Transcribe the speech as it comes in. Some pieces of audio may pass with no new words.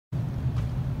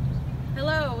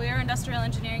we are industrial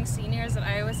engineering seniors at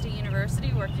Iowa State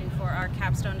University working for our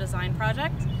Capstone design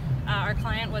project. Our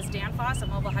client was Danfoss, a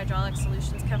mobile hydraulic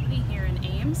solutions company here in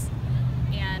IMSE.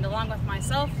 And along with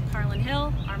myself, Carlin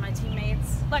Hill, are my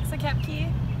teammates Lexa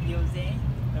Kepke, Jose,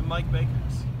 and Mike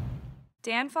Bakers.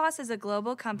 Danfoss is a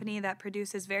global company that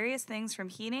produces various things from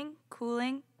heating,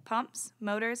 cooling, pumps,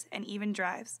 motors, and even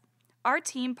drives. Our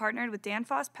team partnered with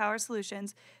Danfoss Power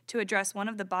Solutions to address one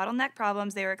of the bottleneck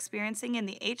problems they were experiencing in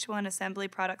the H1 assembly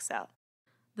product cell.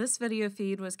 This video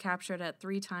feed was captured at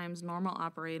 3 times normal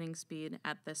operating speed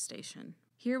at this station.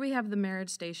 Here we have the marriage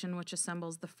station, which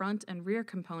assembles the front and rear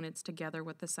components together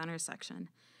with the center section.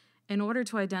 In order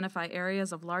to identify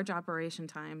areas of large operation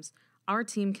times, our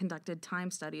team conducted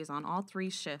time studies on all 3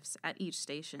 shifts at each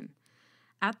station.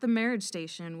 At the marriage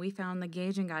station, we found the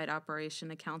gauge and guide operation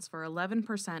accounts for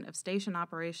 11% of station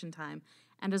operation time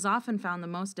and is often found the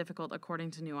most difficult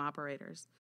according to new operators.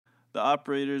 The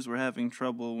operators were having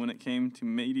trouble when it came to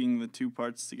mating the 2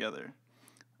 parts together.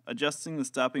 Adjusting the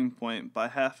stopping point by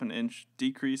half an inch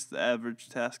decreased the average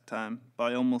task time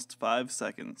by almost 5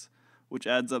 seconds, which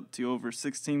adds up to over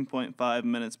 16.5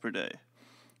 minutes per day.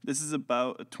 This is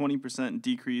about a 20%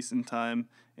 decrease in time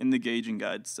in the gauge and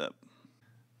guide step.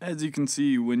 As you can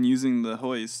see, when using the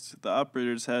hoist, the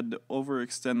operators had to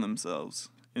overextend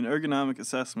themselves. An ergonomic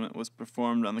assessment was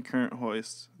performed on the current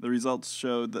hoist. The results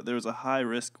showed that there was a high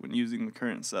risk when using the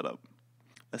current setup.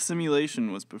 A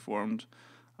simulation was performed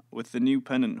with the new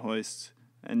pendant hoist,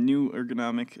 and new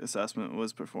ergonomic assessment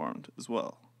was performed as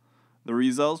well. The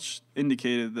results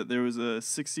indicated that there was a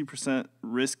 60%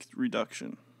 risk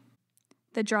reduction.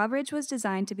 The drawbridge was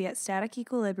designed to be at static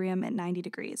equilibrium at 90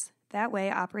 degrees. That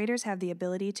way, operators have the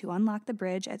ability to unlock the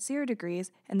bridge at 0 degrees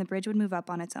and the bridge would move up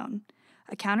on its own.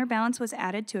 A counterbalance was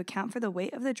added to account for the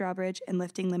weight of the drawbridge and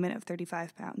lifting limit of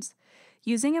 35 pounds.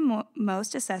 Using a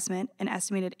MOST assessment, an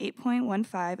estimated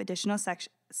 8.15 additional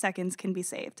seconds can be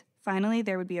saved. Finally,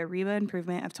 there would be a REBA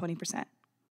improvement of 20%.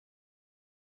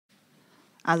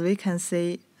 As we can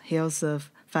see, here's the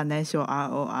financial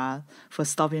ROR for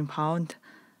stopping point.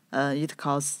 It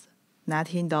costs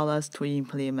 $19 to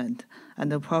implement,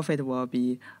 and the profit will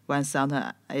be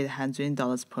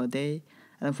 $1,800 per day.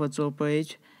 And for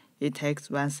drawbridge, it takes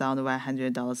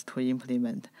 $1,100 to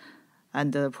implement,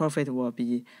 and the profit will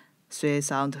be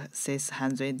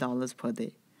 $3,600 per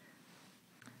day.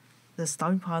 The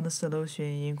stopping point solution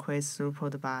increased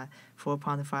throughput by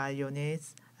 4.5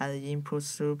 units and improved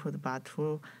throughput by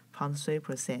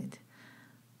 2.3%.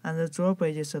 And the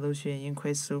drawbridge solution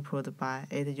increased throughput by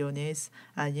 8 units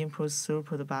and improved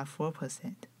throughput by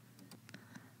 4%.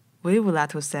 We would like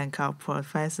to thank our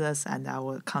professors and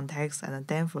our contacts at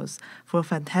Danfoss for a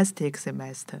fantastic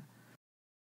semester.